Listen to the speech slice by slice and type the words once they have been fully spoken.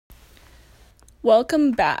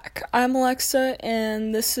Welcome back. I'm Alexa,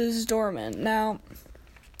 and this is Dorman. Now,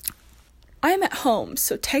 I'm at home,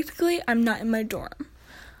 so technically I'm not in my dorm.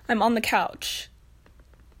 I'm on the couch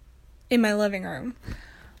in my living room.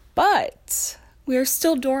 But we are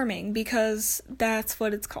still dorming because that's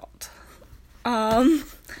what it's called. I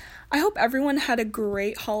hope everyone had a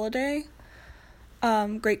great holiday,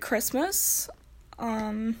 great Christmas.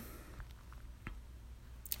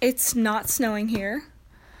 It's not snowing here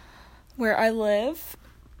where I live,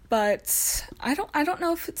 but I don't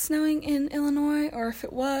know if it's snowing in Illinois or if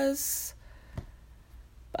it was,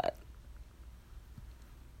 but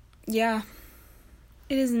yeah,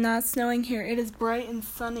 it is not snowing here. It is bright and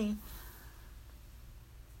sunny.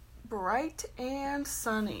 Bright and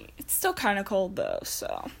sunny. It's still kind of cold though,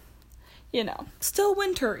 so, still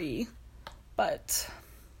winter-y, but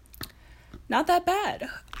not that bad.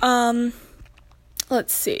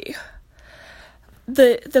 Let's see.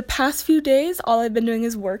 The past few days, all I've been doing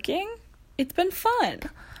is working. It's been fun.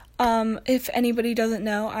 If anybody doesn't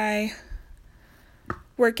know, I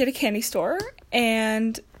work at a candy store,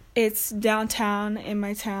 and it's downtown in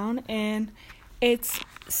my town, and it's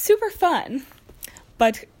super fun,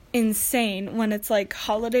 but insane when it's,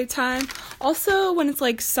 holiday time. Also, when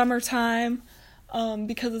it's, summertime,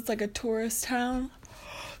 because it's, a tourist town.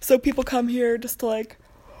 So people come here just to, I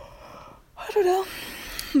don't know,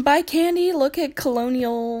 buy candy, look at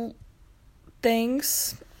colonial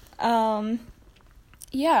things. Yeah,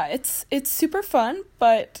 it's super fun,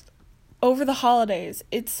 but over the holidays,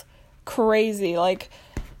 it's crazy,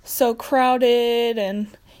 so crowded, and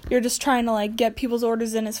you're just trying to, get people's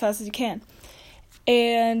orders in as fast as you can.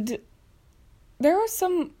 And there are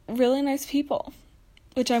some really nice people,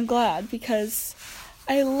 which I'm glad, because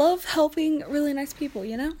I love helping really nice people, I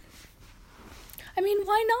mean,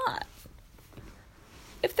 why not?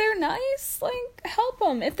 If they're nice, help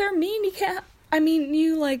them. If they're mean, you can't,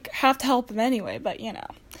 you, have to help them anyway, but,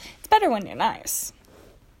 it's better when you're nice.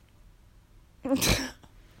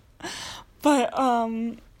 But,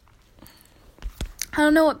 I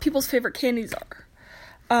don't know what people's favorite candies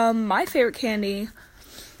are. My favorite candy,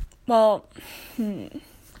 well,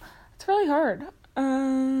 it's really hard.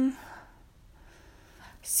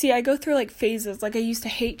 See, I go through, phases. I used to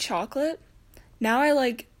hate chocolate. Now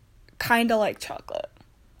I, kinda like chocolate.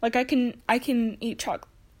 I can eat chocolate.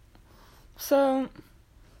 So,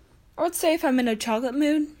 I would say if I'm in a chocolate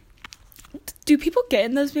mood, do people get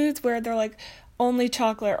in those moods where they're, only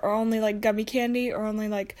chocolate, or only, gummy candy, or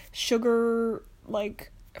only, sugar,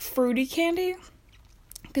 fruity candy?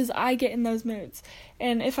 Because I get in those moods.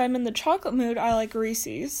 And if I'm in the chocolate mood, I like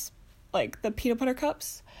Reese's, the peanut butter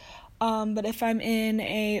cups. But if I'm in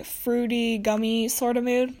a fruity, gummy sort of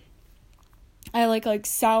mood, I like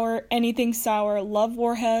sour, anything sour, love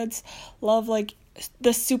Warheads, love,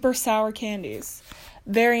 the super sour candies.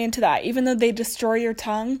 Very into that. Even though they destroy your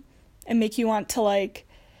tongue and make you want to,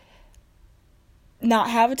 not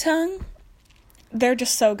have a tongue, they're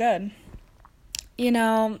just so good.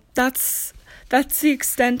 That's the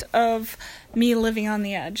extent of me living on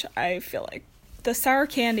the edge, I feel like. The sour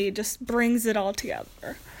candy just brings it all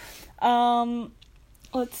together.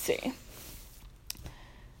 Let's see.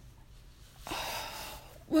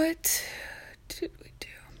 What did we do?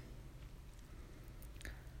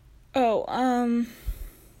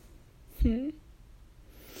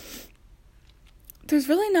 There's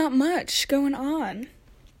really not much going on.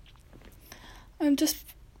 I've just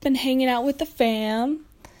been hanging out with the fam.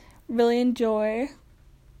 Really enjoy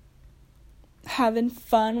having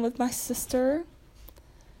fun with my sister.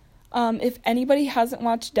 If anybody hasn't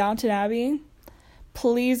watched Downton Abbey,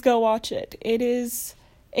 please go watch it. It is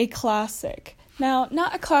a classic. Now,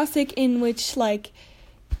 not a classic in which,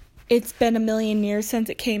 it's been a million years since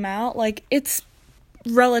it came out. It's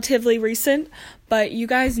relatively recent, but you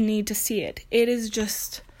guys need to see it. It is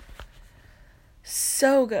just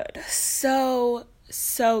so good. So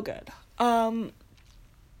good.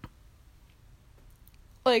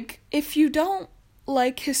 If you don't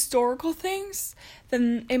like historical things,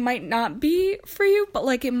 then it might not be for you,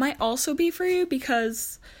 but, it might also be for you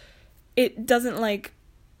because it doesn't,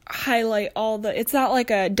 highlight all the, it's not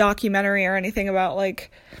a documentary or anything about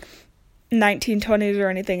 1920s or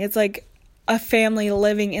anything. It's a family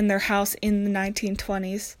living in their house in the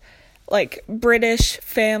 1920s, British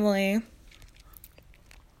family.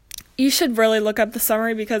 You should really look up the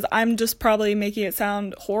summary because I'm just probably making it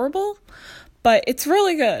sound horrible, but it's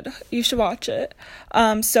really good. You should watch it.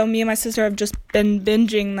 So me and my sister have just been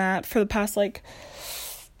binging that for the past 2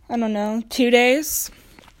 days.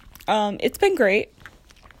 It's been great.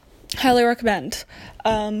 Highly recommend.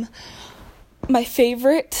 My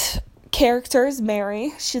favorite character is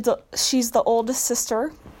Mary. She's the oldest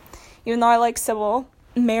sister. Even though I like Sybil,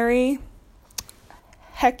 Mary,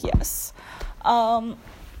 heck yes. What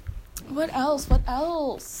else?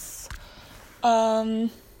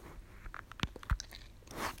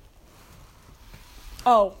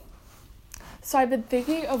 Oh, so I've been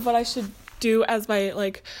thinking of what I should do as my,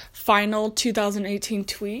 like, final 2018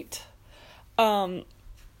 tweet. 'Cause,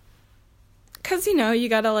 you know, you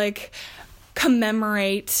gotta, like,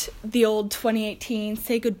 commemorate the old 2018,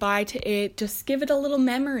 say goodbye to it, just give it a little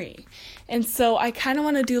memory. And so I kind of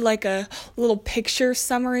want to do, like, a little picture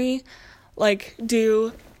summary, like,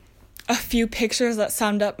 do a few pictures that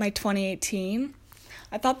summed up my 2018.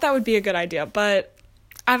 I thought that would be a good idea, but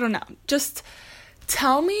I don't know. Just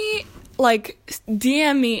tell me, like,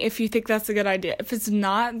 DM me if you think that's a good idea. If it's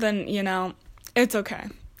not, then, you know, it's okay.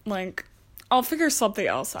 Like, I'll figure something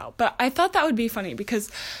else out. But I thought that would be funny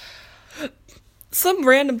because some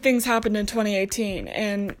random things happened in 2018,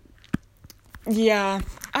 and yeah,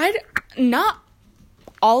 not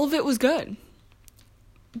all of it was good,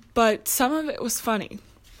 but some of it was funny.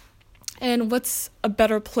 And what's a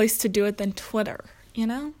better place to do it than Twitter, you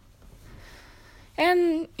know?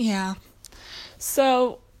 And yeah.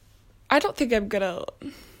 So, I don't think I'm gonna...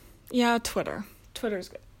 Yeah, Twitter. Twitter's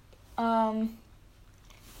good. I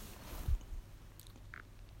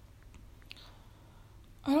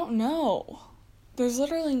don't know. There's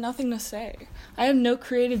literally nothing to say. I have no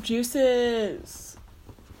creative juices.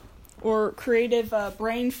 Or creative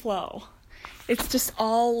brain flow. It's just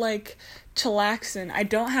all, like, chillaxing. I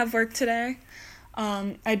don't have work today.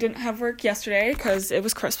 I didn't have work yesterday because it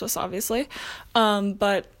was Christmas, obviously.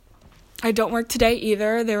 But... I don't work today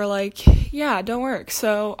either. They were like, yeah, don't work.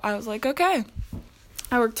 So I was like, okay.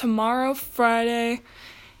 I work tomorrow, Friday,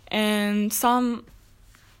 and some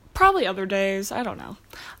probably other days. I don't know.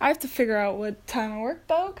 I have to figure out what time I work,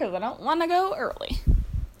 though, because I don't want to go early.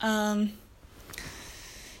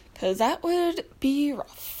 Because that would be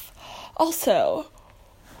rough. Also,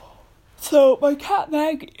 so my cat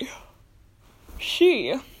Maggie,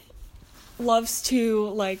 she loves to,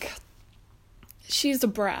 like, she's a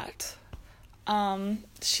brat.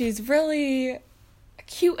 She's really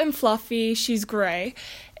cute and fluffy. She's gray,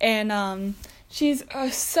 and she's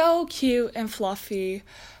so cute and fluffy,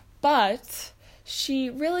 but she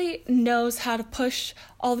really knows how to push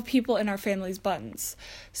all the people in our family's buttons.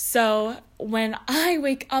 So when I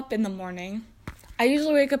wake up in the morning, I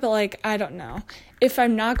usually wake up at, like, I don't know, if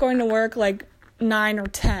I'm not going to work, like 9 or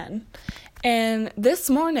 10. And this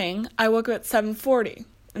morning I woke up at 7:40,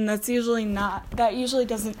 and that usually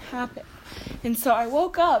doesn't happen. And so I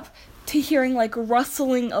woke up to hearing, like,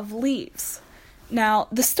 rustling of leaves. Now,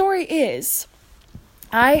 the story is,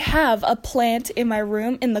 I have a plant in my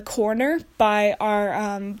room in the corner by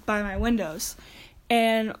my windows.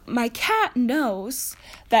 And my cat knows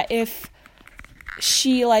that if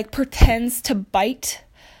she, like, pretends to bite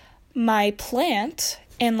my plant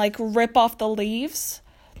and, like, rip off the leaves,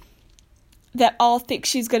 that I'll think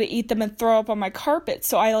she's gonna eat them and throw up on my carpet.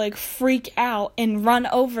 So I, like, freak out and run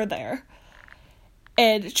over there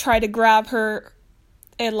and try to grab her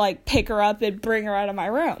and, like, pick her up and bring her out of my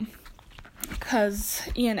room. Because,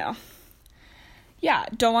 you know, yeah,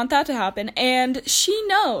 don't want that to happen. And she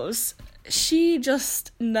knows. She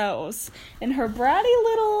just knows in her bratty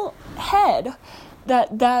little head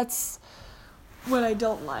that that's what I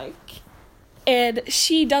don't like. And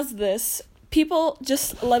she does this. People,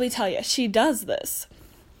 just let me tell you, she does this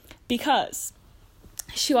because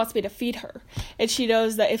she wants me to feed her. And she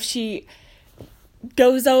knows that if she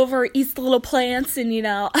goes over, eats the little plants, and, you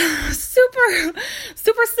know, super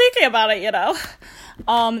sneaky about it, you know,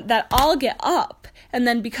 that I'll get up. And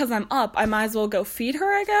then because I'm up, I might as well go feed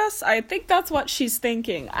her, I guess. I think that's what she's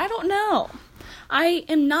thinking. I don't know. I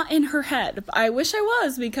am not in her head. I wish I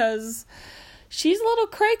was, because she's a little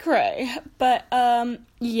cray-cray. But,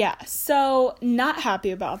 yeah, so not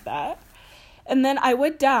happy about that. And then I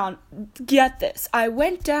went down, get this, I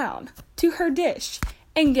went down to her dish,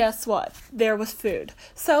 and guess what? There was food.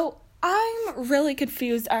 So I'm really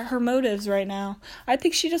confused at her motives right now. I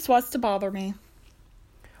think she just wants to bother me.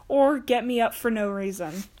 Or get me up for no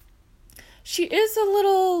reason. She is a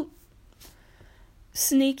little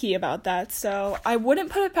sneaky about that, so I wouldn't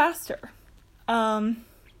put it past her.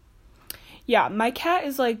 Yeah, my cat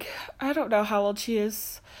is, like, I don't know how old she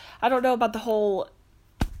is. I don't know about the whole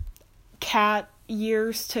cat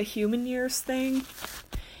years to human years thing.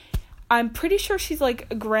 I'm pretty sure she's,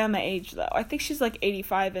 like, grandma age, though. I think she's, like,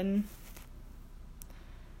 85 in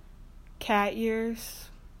cat years.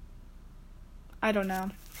 I don't know.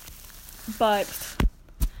 But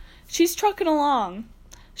she's trucking along.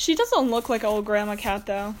 She doesn't look like an old grandma cat,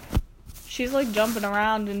 though. She's, like, jumping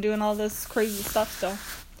around and doing all this crazy stuff still.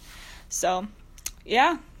 So,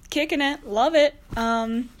 yeah, kicking it. Love it.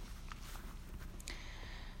 I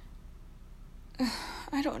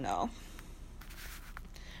don't know.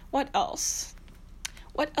 What else?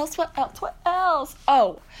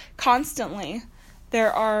 Oh, constantly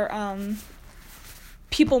there are,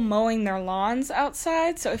 people mowing their lawns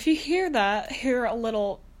outside. So if you hear a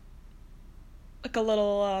little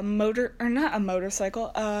motor, or not a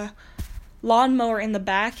motorcycle, lawnmower in the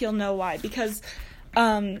back, you'll know why. Because,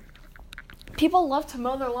 people love to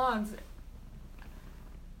mow their lawns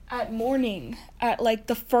at morning, at, like,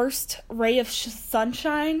 the first ray of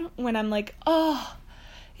sunshine, when I'm like, oh,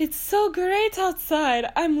 it's so great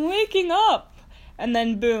outside, I'm waking up. And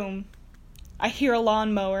then, boom, I hear a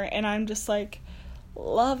lawnmower, and I'm just like,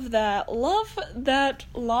 love that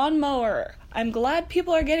lawnmower. I'm glad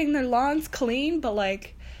people are getting their lawns clean, but,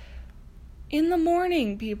 like, in the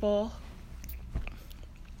morning, people,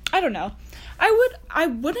 I don't know. I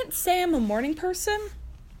wouldn't say I'm a morning person.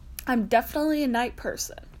 I'm definitely a night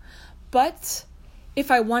person. But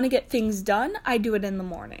if I want to get things done, I do it in the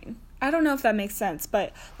morning. I don't know if that makes sense,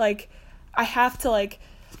 but, like, I have to, like,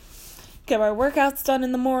 get my workouts done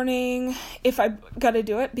in the morning if I gotta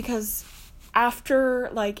do it, because after,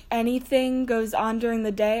 like, anything goes on during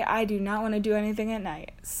the day, I do not want to do anything at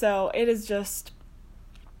night. So it is just,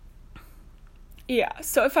 yeah.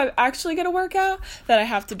 So if I'm actually gonna work out, then I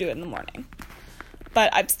have to do it in the morning. But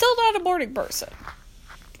I'm still not a morning person.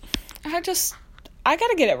 I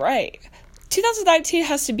gotta get it right. 2019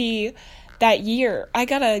 has to be that year. I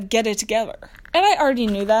gotta get it together. And I already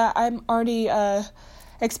knew that. I'm already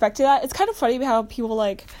expecting that. It's kind of funny how people,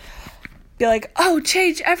 like, be like, oh,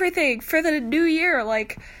 change everything for the new year.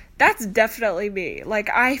 Like, that's definitely me. Like,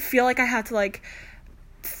 I feel like I have to, like,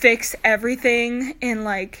 fix everything and,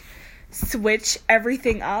 like, switch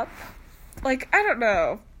everything up. Like, I don't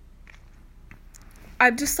know.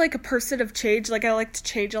 I'm just, like, a person of change. Like, I like to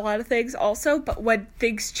change a lot of things also, but when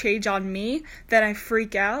things change on me, then I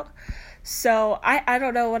freak out. So, I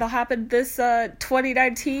don't know what'll happen this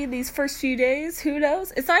 2019, these first few days. Who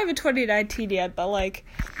knows? It's not even 2019 yet, but, like,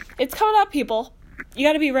 it's coming up, people. You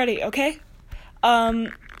gotta be ready, okay? Yeah,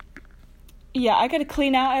 I gotta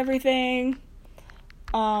clean out everything.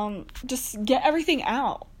 Just get everything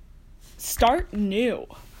out. Start new.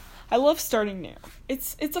 I love starting new.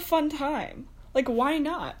 It's a fun time. Like, why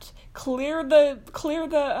not? Clear the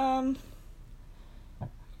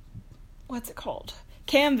what's it called?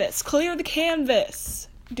 Canvas. Clear the canvas.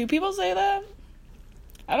 Do people say that?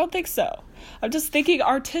 I don't think so. I'm just thinking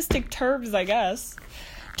artistic terms, I guess.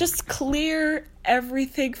 Just clear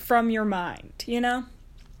everything from your mind, you know?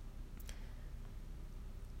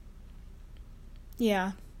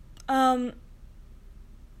 Yeah.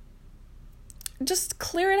 Just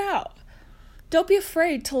clear it out. Don't be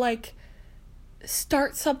afraid to, like,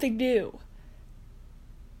 start something new.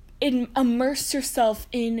 Immerse yourself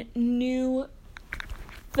in new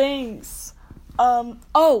things.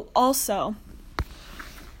 Also,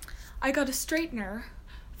 I got a straightener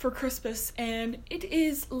for Christmas, and it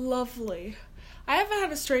is lovely. I haven't had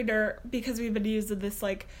a straightener because we've been using this,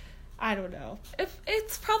 like, I don't know.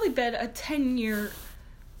 It's probably been a 10-year-old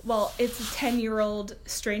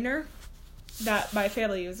straightener that my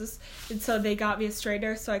family uses, and so they got me a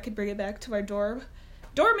straightener so I could bring it back to my dorm.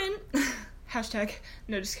 Dormin! Hashtag.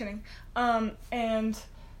 No, just kidding. And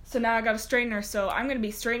so now I got a straightener, so I'm gonna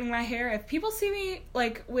be straightening my hair. If people see me,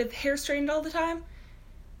 like, with hair straightened all the time,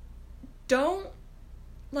 don't,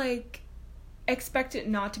 like, expect it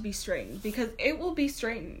not to be straightened, because it will be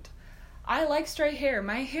straightened. I like straight hair.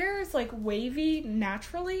 My hair is, like, wavy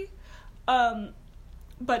naturally,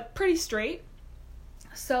 but pretty straight.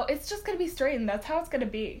 So it's just gonna be straightened. That's how it's gonna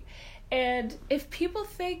be. And if people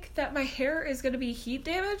think that my hair is gonna be heat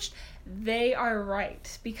damaged, they are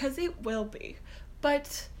right, because it will be.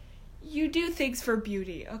 But you do things for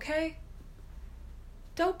beauty, okay?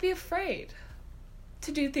 Don't be afraid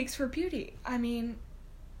to do things for beauty. I mean,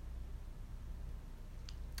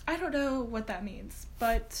 I don't know what that means,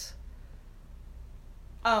 but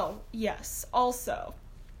oh, yes. Also,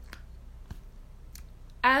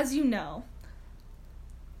 as you know,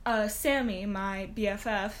 Sammy, my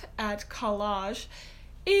BFF at college,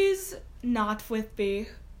 is not with me.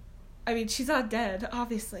 I mean, she's not dead,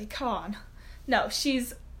 obviously. Come on. No,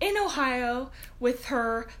 she's in Ohio with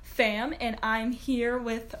her fam, and I'm here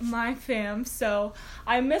with my fam, so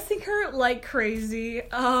I'm missing her like crazy.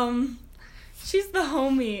 She's the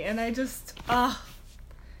homie, and I just, and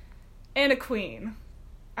a queen.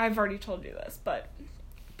 I've already told you this, but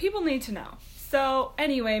people need to know. So,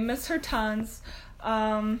 anyway, miss her tons.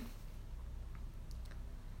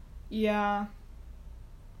 Yeah.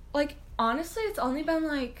 Like, honestly, it's only been,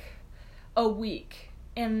 like, a week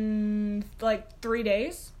and, like, 3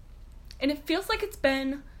 days. And it feels like it's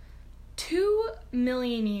been 2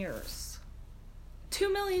 million years.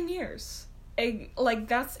 2 million years. Like,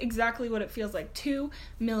 that's exactly what it feels like. 2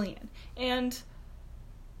 million. And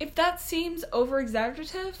if that seems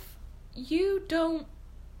over-exaggerative, you don't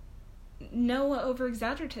know what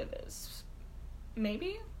over-exaggerative is.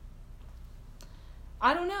 Maybe?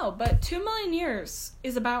 I don't know, but 2 million years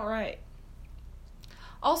is about right.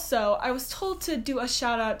 Also, I was told to do a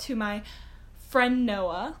shout out to my friend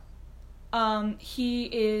Noah. He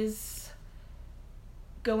is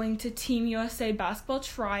going to Team USA basketball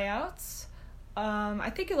tryouts.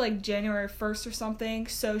 I think like January 1st or something.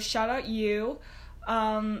 So shout out you.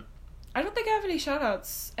 I don't think I have any shout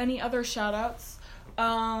outs. Any other shout outs?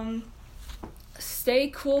 Stay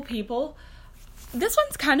cool, people. This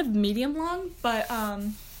one's kind of medium long, but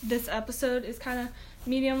this episode is kind of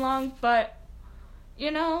medium long, but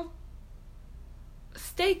you know,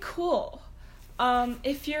 stay cool. I'm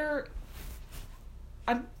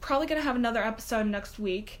probably gonna have another episode next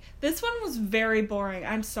week. This one was very boring.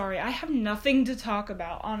 I'm sorry. I have nothing to talk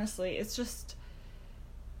about, honestly. It's just,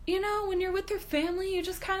 you know, when you're with your family, you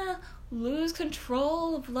just kind of lose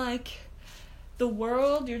control of, like, the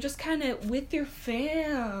world. You're just kind of with your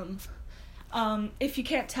fam. If you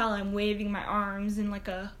can't tell, I'm waving my arms in, like,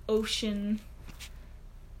 a ocean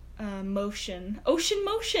motion. Ocean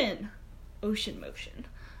motion.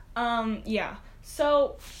 Yeah.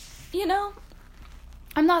 So, you know,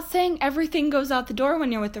 I'm not saying everything goes out the door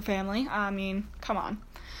when you're with your family. I mean, come on.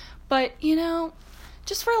 But, you know,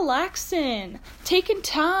 just relaxing, taking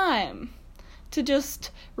time to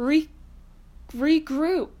just regroup,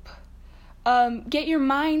 get your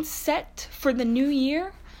mind set for the new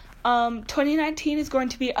year. 2019 is going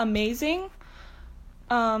to be amazing.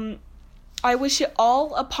 I wish it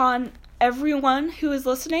all upon everyone who is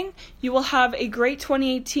listening. You will have a great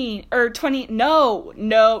 2018,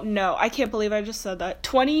 no, I can't believe I just said that.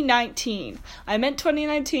 2019. I meant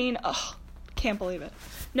 2019. Ugh, can't believe it.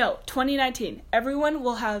 No, 2019. Everyone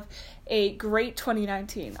will have a great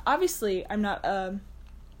 2019. Obviously, I'm not a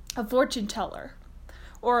fortune teller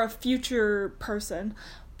or a future person,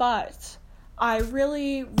 but I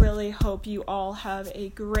really, really hope you all have a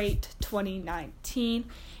great 2019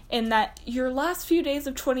 and that your last few days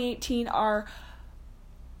of 2018 are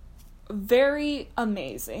very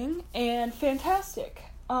amazing and fantastic.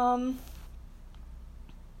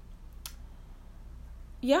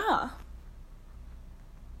 Yeah.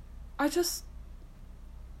 I just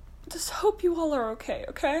hope you all are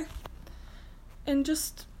okay? And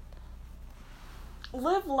just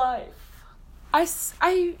live life. Do I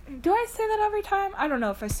say that every time? I don't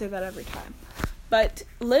know if I say that every time. But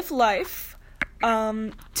live life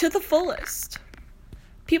to the fullest.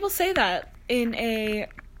 People say that in a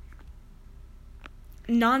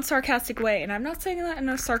non-sarcastic way, and I'm not saying that in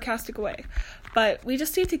a sarcastic way, but we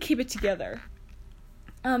just need to keep it together.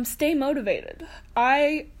 Stay motivated.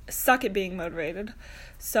 I suck at being motivated,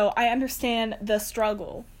 so I understand the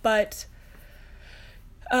struggle, but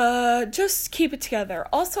just keep it together.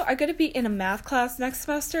 Also, I'm going to be in a math class next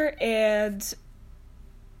semester, and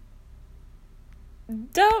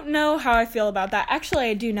don't know how I feel about that. Actually,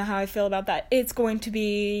 I do know how I feel about that. It's going to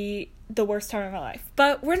be the worst time of my life.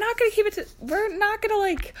 But we're not going to we're not going to,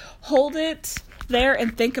 like, hold it there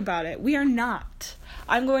and think about it. We are not.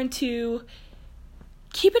 I'm going to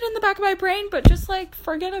keep it in the back of my brain, but just, like,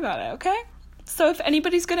 forget about it, okay? So if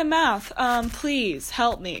anybody's good at math, please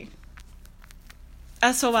help me.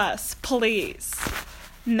 SOS, please.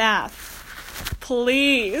 Math,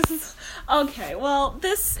 please. Okay, well,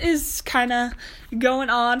 this is kind of going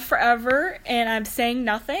on forever, and I'm saying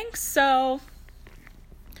nothing, so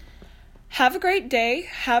have a great day.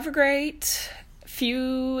 Have a great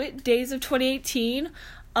few days of 2018.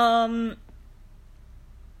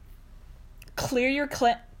 Clear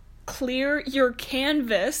your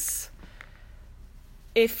canvas.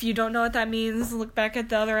 If you don't know what that means, look back at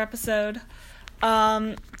the other episode.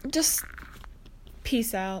 Just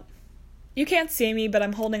peace out. You can't see me, but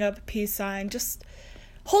I'm holding up a peace sign. Just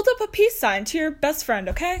hold up a peace sign to your best friend,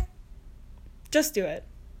 okay? Just do it.